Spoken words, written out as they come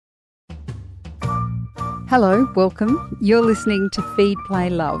Hello, welcome. You're listening to Feed, Play,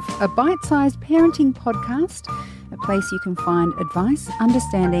 Love, a bite-sized parenting podcast, a place you can find advice,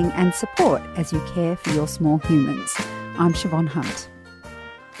 understanding and support as you care for your small humans. I'm Siobhan Hunt.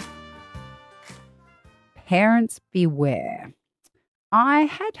 Parents beware. I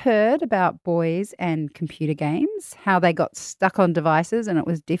had heard about boys and computer games, how they got stuck on devices and it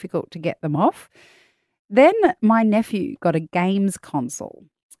was difficult to get them off. Then my nephew got a games console.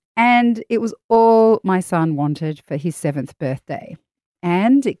 And it was all my son wanted for his 7th birthday.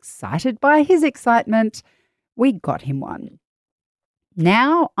 And excited by his excitement, we got him one.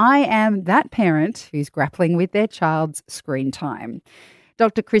 Now I am that parent who's grappling with their child's screen time.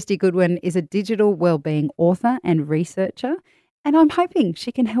 Dr. Christy Goodwin is a digital wellbeing author and researcher, and I'm hoping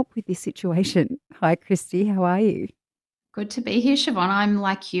she can help with this situation. Hi, Christy. How are you? Good to be here, Siobhan. I'm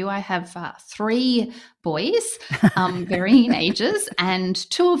like you. I have 3 boys, varying ages, and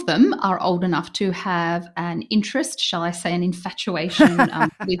 2 of them are old enough to have an interest, shall I say, an infatuation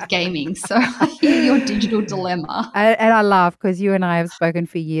with gaming. So I hear your digital dilemma. And I laugh because you and I have spoken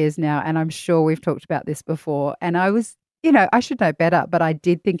for years now, and I'm sure we've talked about this before. And I was, I should know better, but I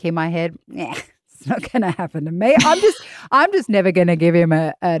did think in my head, it's not going to happen to me. I'm just never going to give him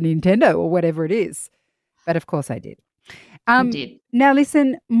a Nintendo or whatever it is. But of course I did. Did. Now,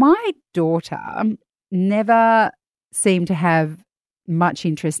 listen, my daughter never seemed to have much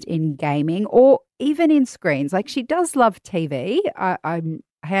interest in gaming or even in screens. Like, she does love TV. I'm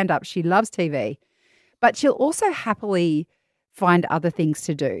hand up, she loves TV. But she'll also happily find other things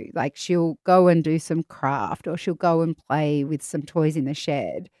to do. Like, she'll go and do some craft or she'll go and play with some toys in the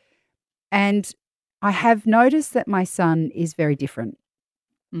shed. And I have noticed that my son is very different.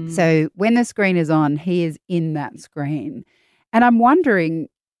 So when the screen is on, he is in that screen. And I'm wondering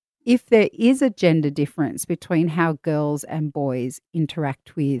if there is a gender difference between how girls and boys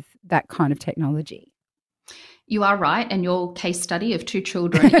interact with that kind of technology. You are right, and your case study of 2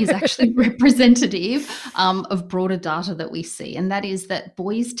 children is actually representative of broader data that we see, and that is that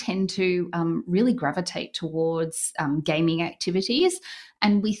boys tend to really gravitate towards gaming activities,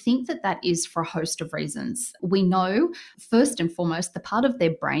 and we think that that is for a host of reasons. We know, first and foremost, the part of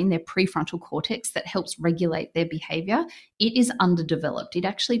their brain, their prefrontal cortex, that helps regulate their behaviour, it is underdeveloped. It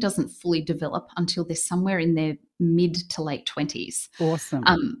actually doesn't fully develop until they're somewhere in their mid to late 20s.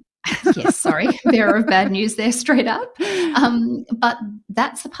 Awesome. Yes, sorry, bearer of bad news there, straight up. But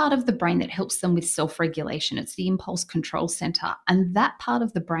that's the part of the brain that helps them with self-regulation. It's the impulse control center. And that part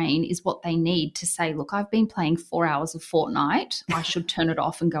of the brain is what they need to say, look, I've been playing 4 hours of Fortnite. I should turn it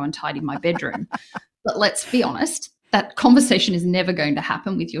off and go and tidy my bedroom. But let's be honest, that conversation is never going to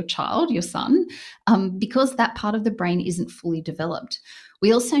happen with your child, your son, because that part of the brain isn't fully developed.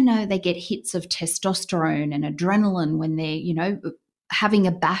 We also know they get hits of testosterone and adrenaline when they're, having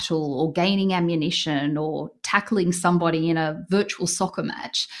a battle or gaining ammunition or tackling somebody in a virtual soccer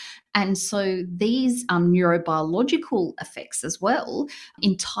match. And so these neurobiological effects as well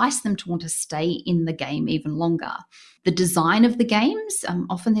entice them to want to stay in the game even longer. The design of the games,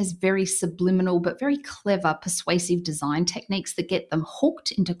 often there's very subliminal but very clever persuasive design techniques that get them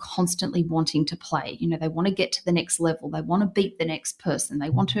hooked into constantly wanting to play. They want to get to the next level. They want to beat the next person. They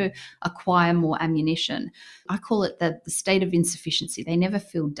want to acquire more ammunition. I call it the state of insufficiency. They never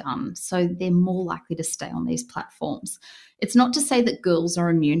feel done. So they're more likely to stay on these platforms. It's not to say that girls are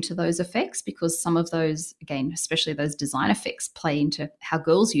immune to those effects, because some of those, again, especially those design effects, play into how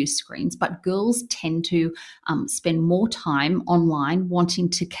girls use screens, but girls tend to spend more time online wanting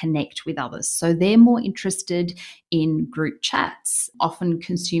to connect with others. So they're more interested in group chats, often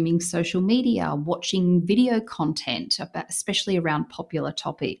consuming social media, watching video content, especially around popular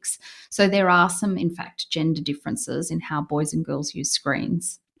topics. So there are some, in fact, gender differences in how boys and girls use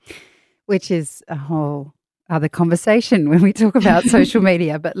screens. Which is a whole other conversation when we talk about social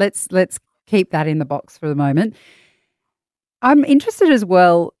media, but let's keep that in the box for the moment. I'm interested as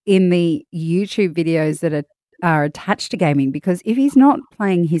well in the YouTube videos that are attached to gaming, because if he's not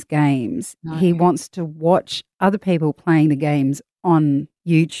playing his games, he wants to watch other people playing the games on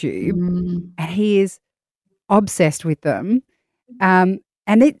YouTube, and he is obsessed with them. And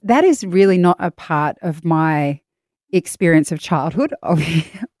that is really not a part of my experience of childhood.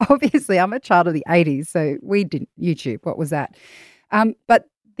 Obviously, I'm a child of the 80s, so we didn't YouTube. What was that? But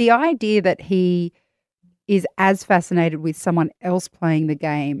the idea that he is as fascinated with someone else playing the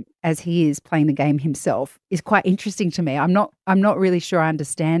game as he is playing the game himself is quite interesting to me. I'm not really sure I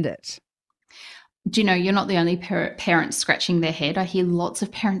understand it. Do you know, you're not the only parent scratching their head. I hear lots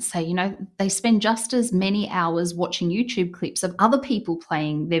of parents say, they spend just as many hours watching YouTube clips of other people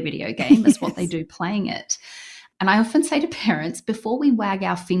playing their video game as what they do playing it. And I often say to parents, before we wag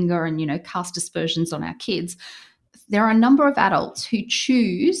our finger and, cast aspersions on our kids, there are a number of adults who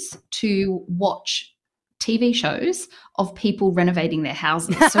choose to watch TV shows of people renovating their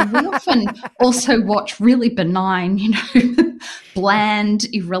houses. So we often also watch really benign, bland,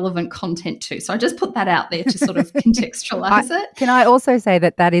 irrelevant content too. So I just put that out there to sort of contextualize it. Can I also say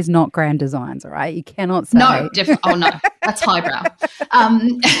that is not Grand Designs, all right? You cannot say. No, definitely. Oh, no, that's highbrow.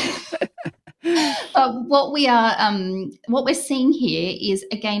 What we're seeing here is,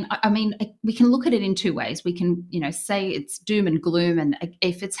 again, we can look at it in two ways. We can, say it's doom and gloom, and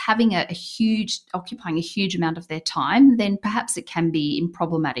if it's having occupying a huge amount of their time, then perhaps it can be in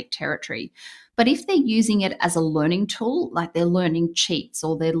problematic territory. But if they're using it as a learning tool, like they're learning cheats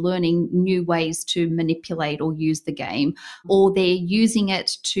or they're learning new ways to manipulate or use the game, or they're using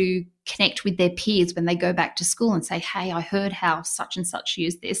it to connect with their peers when they go back to school and say, hey, I heard how such and such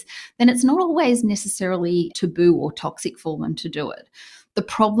use this, then it's not always necessarily taboo or toxic for them to do it. The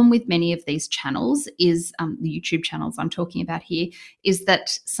problem with many of these channels is, the YouTube channels I'm talking about here, is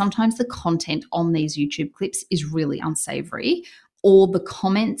that sometimes the content on these YouTube clips is really unsavory, or the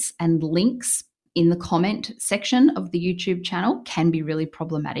comments and links in the comment section of the YouTube channel can be really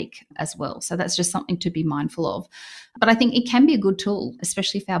problematic as well. So that's just something to be mindful of. But I think it can be a good tool,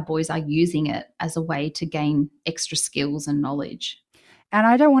 especially if our boys are using it as a way to gain extra skills and knowledge. And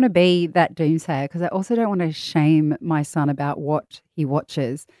I don't want to be that doomsayer, because I also don't want to shame my son about what he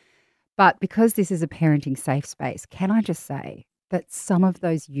watches. But because this is a parenting safe space, can I just say that some of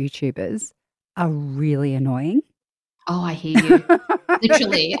those YouTubers are really annoying? Oh, I hear you.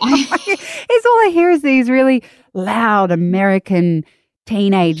 Literally. It's all I hear is these really loud American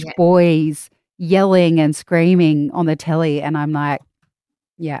teenage boys yelling and screaming on the telly. And I'm like,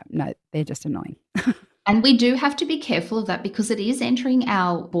 yeah, no, they're just annoying. And we do have to be careful of that, because it is entering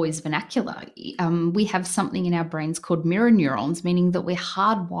our boys' vernacular. We have something in our brains called mirror neurons, meaning that we're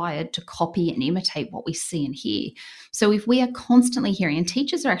hardwired to copy and imitate what we see and hear. So if we are constantly hearing, and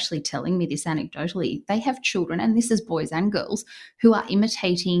teachers are actually telling me this anecdotally, they have children, and this is boys and girls, who are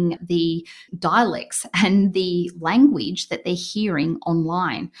imitating the dialects and the language that they're hearing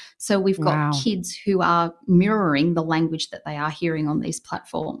online. So we've got kids who are mirroring the language that they are hearing on these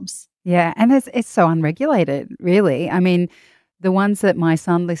platforms. Yeah, and it's so unregulated, really. I mean, the ones that my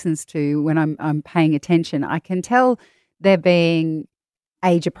son listens to when I'm paying attention, I can tell they're being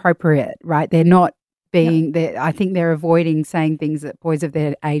age appropriate, right? They're not being I think they're avoiding saying things that boys of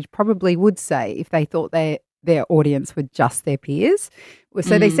their age probably would say if they thought their audience were just their peers.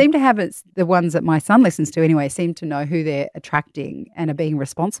 So they seem to have the ones that my son listens to anyway, seem to know who they're attracting and are being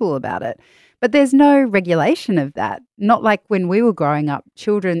responsible about it. But there's no regulation of that. Not like when we were growing up,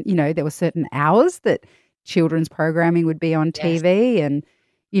 children, there were certain hours that children's programming would be on TV, and,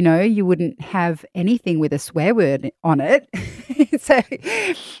 you wouldn't have anything with a swear word on it. So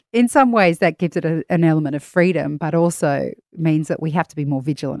in some ways that gives it an element of freedom, but also means that we have to be more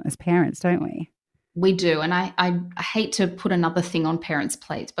vigilant as parents, don't we? We do. And I hate to put another thing on parents'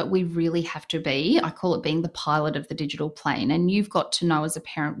 plates, but we really have to be. I call it being the pilot of the digital plane. And you've got to know as a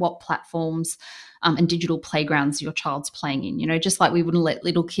parent what platforms and digital playgrounds your child's playing in. Just like we wouldn't let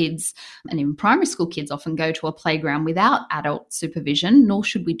little kids, and even primary school kids often, go to a playground without adult supervision, nor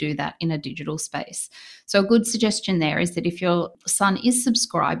should we do that in a digital space. So a good suggestion there is that if your son is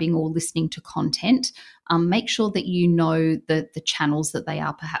subscribing or listening to content, make sure that you know the channels that they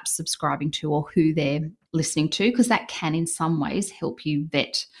are perhaps subscribing to or who they're listening to, because that can in some ways help you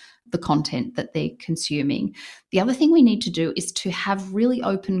vet the content that they're consuming. The other thing we need to do is to have really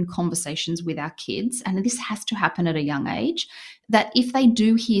open conversations with our kids, and this has to happen at a young age, that if they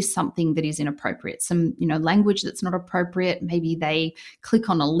do hear something that is inappropriate, some language that's not appropriate, maybe they click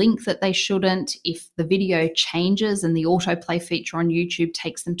on a link that they shouldn't, if the video changes and the autoplay feature on YouTube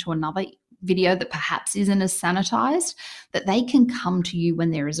takes them to another video that perhaps isn't as sanitized, that they can come to you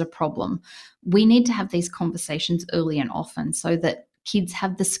when there is a problem. We need to have these conversations early and often so that kids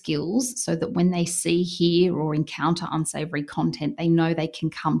have the skills, so that when they see, hear, or encounter unsavory content, they know they can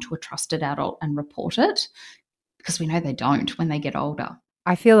come to a trusted adult and report it, because we know they don't when they get older.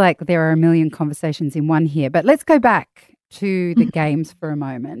 I feel like there are a million conversations in one here, but let's go back to the games for a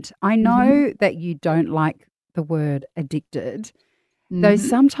moment. I know that you don't like the word addicted, though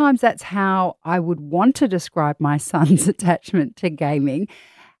sometimes that's how I would want to describe my son's attachment to gaming.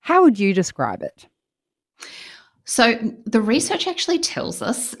 How would you describe it? So the research actually tells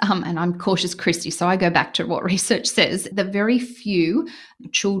us, and I'm cautious Christy, so I go back to what research says, that very few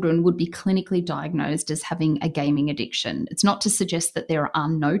children would be clinically diagnosed as having a gaming addiction. It's not to suggest that there are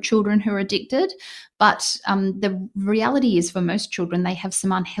no children who are addicted, but the reality is for most children, they have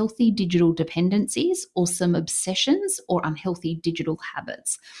some unhealthy digital dependencies or some obsessions or unhealthy digital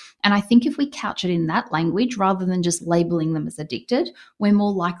habits. And I think if we couch it in that language, rather than just labeling them as addicted, we're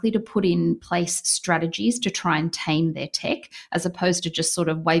more likely to put in place strategies to try and tame their tech, as opposed to just sort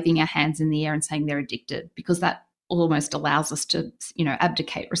of waving our hands in the air and saying they're addicted, because that almost allows us to,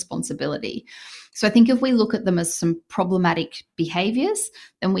 abdicate responsibility. So I think if we look at them as some problematic behaviors,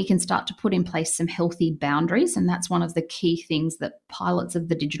 then we can start to put in place some healthy boundaries. And that's one of the key things that pilots of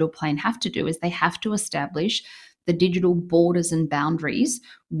the digital plane have to do, is they have to establish the digital borders and boundaries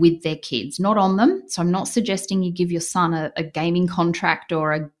with their kids, not on them. So I'm not suggesting you give your son a gaming contract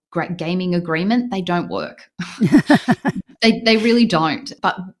or a great gaming agreement. They don't work. They really don't.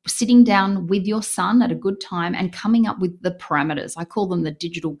 But sitting down with your son at a good time and coming up with the parameters, I call them the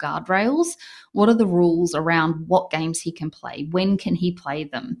digital guardrails. What are the rules around what games he can play? When can he play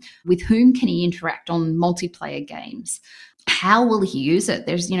them? With whom can he interact on multiplayer games? How will he use it?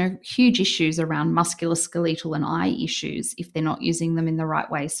 There's, huge issues around musculoskeletal and eye issues if they're not using them in the right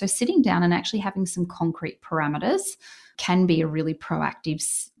way. So sitting down and actually having some concrete parameters can be a really proactive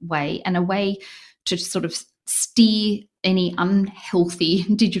way, and a way to sort of steer any unhealthy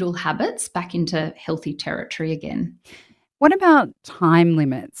digital habits back into healthy territory again. What about time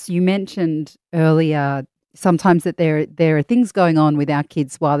limits? You mentioned earlier sometimes that there are things going on with our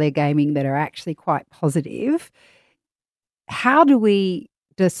kids while they're gaming that are actually quite positive. How do we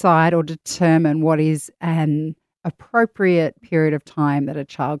decide or determine what is an appropriate period of time that a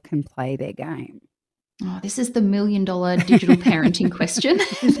child can play their game? Oh, this is the $1 million digital parenting question,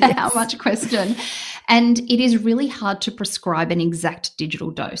 the how much question. And it is really hard to prescribe an exact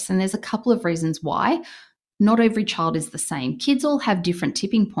digital dose. And there's a couple of reasons why. Not every child is the same. Kids all have different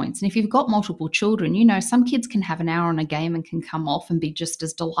tipping points. And if you've got multiple children, some kids can have an hour on a game and can come off and be just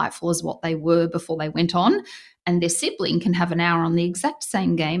as delightful as what they were before they went on. And their sibling can have an hour on the exact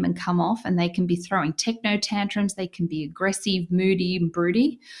same game and come off, and they can be throwing techno tantrums. They can be aggressive, moody, and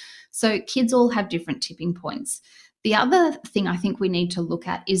broody. So kids all have different tipping points. The other thing I think we need to look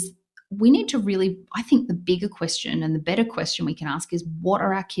at is we need to really, I think the bigger question and the better question we can ask is, what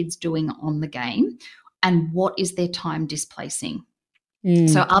are our kids doing on the game and what is their time displacing?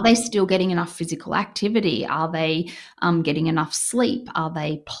 So are they still getting enough physical activity? Are they getting enough sleep? Are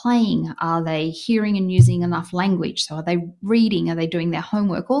they playing? Are they hearing and using enough language? So are they reading? Are they doing their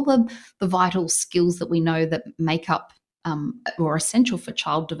homework? All the vital skills that we know that make up or essential for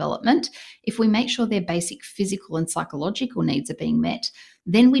child development. If we make sure their basic physical and psychological needs are being met,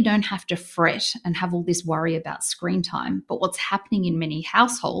 then we don't have to fret and have all this worry about screen time. But what's happening in many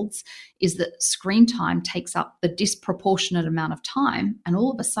households is that screen time takes up the disproportionate amount of time, and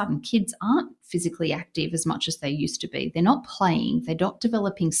all of a sudden kids aren't physically active as much as they used to be. They're not playing, they're not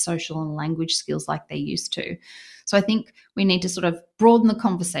developing social and language skills like they used to. So I think we need to sort of broaden the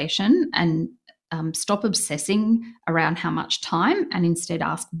conversation and stop obsessing around how much time, and instead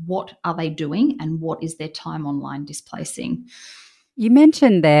ask, what are they doing and what is their time online displacing? You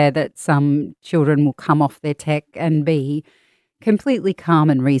mentioned there that some children will come off their tech and be completely calm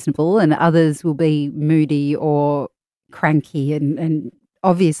and reasonable, and others will be moody or cranky and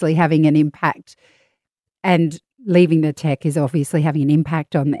obviously having an impact, and leaving the tech is obviously having an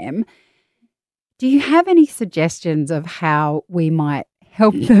impact on them. Do you have any suggestions of how we might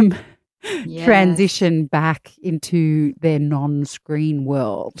help them transition back into their non-screen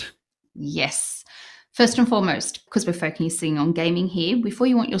world? Yes. First and foremost, because we're focusing on gaming here, before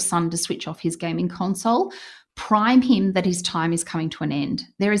you want your son to switch off his gaming console, prime him that his time is coming to an end.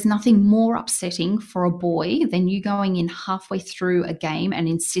 There is nothing more upsetting for a boy than you going in halfway through a game and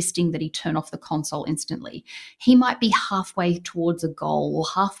insisting that he turn off the console instantly. He might be halfway towards a goal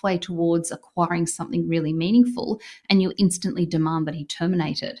or halfway towards acquiring something really meaningful, and you instantly demand that he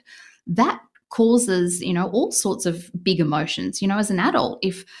terminate it. That causes, all sorts of big emotions. As an adult,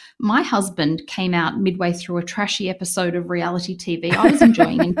 if my husband came out midway through a trashy episode of reality TV I was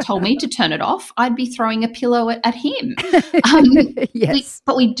enjoying and told me to turn it off, I'd be throwing a pillow at him. Yes.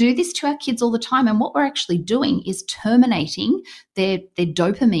 But we do this to our kids all the time. And what we're actually doing is terminating their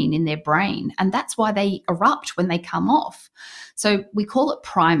dopamine in their brain. And that's why they erupt when they come off. So we call it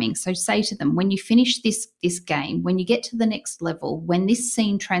priming. So say to them, when you finish this game, when you get to the next level, when this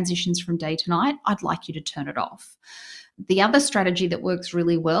scene transitions from day to night, I'd like you to turn it off. The other strategy that works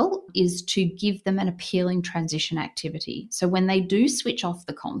really well is to give them an appealing transition activity. So when they do switch off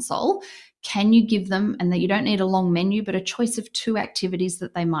the console, can you give them, and that you don't need a long menu, but a choice of 2 activities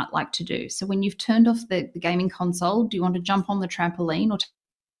that they might like to do. So when you've turned off the gaming console, do you want to jump on the trampoline or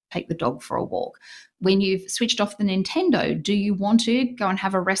take the dog for a walk? When you've switched off the Nintendo, do you want to go and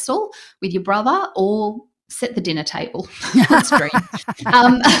have a wrestle with your brother or set the dinner table on screen?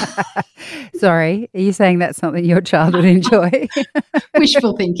 Sorry, are you saying that's something your child would enjoy?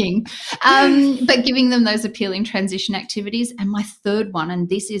 Wishful thinking. But giving them those appealing transition activities. And my third one, and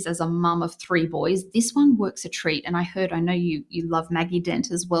this is as a mum of 3 boys, this one works a treat. And I know you love Maggie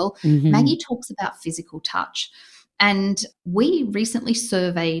Dent as well. Mm-hmm. Maggie talks about physical touch. And we recently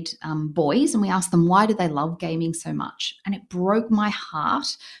surveyed boys and we asked them, why do they love gaming so much? And it broke my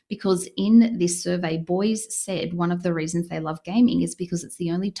heart because in this survey, boys said one of the reasons they love gaming is because it's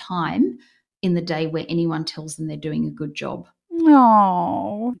the only time in the day where anyone tells them they're doing a good job.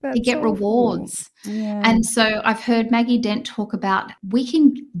 Oh, that's they get awful. Rewards. Yeah. And so I've heard Maggie Dent talk about we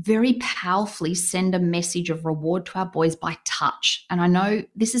can very powerfully send a message of reward to our boys by touch. And I know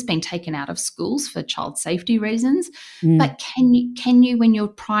this has been taken out of schools for child safety reasons, but can you, when you're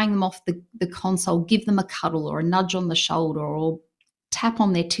prying them off the console, give them a cuddle or a nudge on the shoulder or tap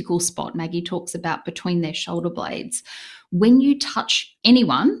on their tickle spot? Maggie talks about between their shoulder blades. When you touch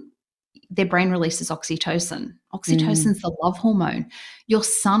anyone, their brain releases oxytocin. Oxytocin's the love hormone. Your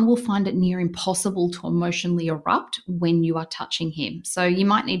son will find it near impossible to emotionally erupt when you are touching him. So you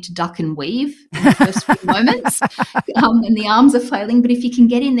might need to duck and weave in the first few moments and the arms are flailing. But if you can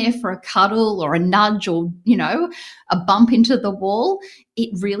get in there for a cuddle or a nudge or, a bump into the wall,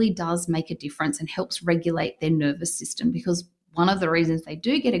 it really does make a difference and helps regulate their nervous system, because one of the reasons they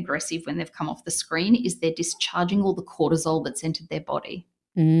do get aggressive when they've come off the screen is they're discharging all the cortisol that's entered their body.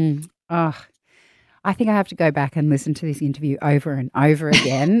 Oh, I think I have to go back and listen to this interview over and over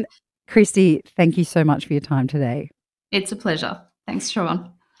again. Christy, thank you so much for your time today. It's a pleasure. Thanks,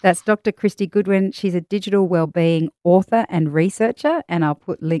 Siobhan. That's Dr. Christy Goodwin. She's a digital wellbeing author and researcher, and I'll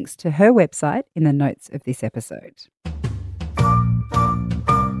put links to her website in the notes of this episode.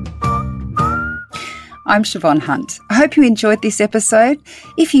 I'm Siobhan Hunt. I hope you enjoyed this episode.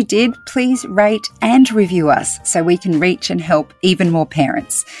 If you did, please rate and review us so we can reach and help even more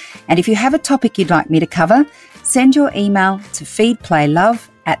parents. And if you have a topic you'd like me to cover, send your email to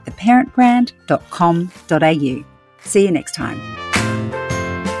feedplaylove@theparentbrand.com.au. See you next time.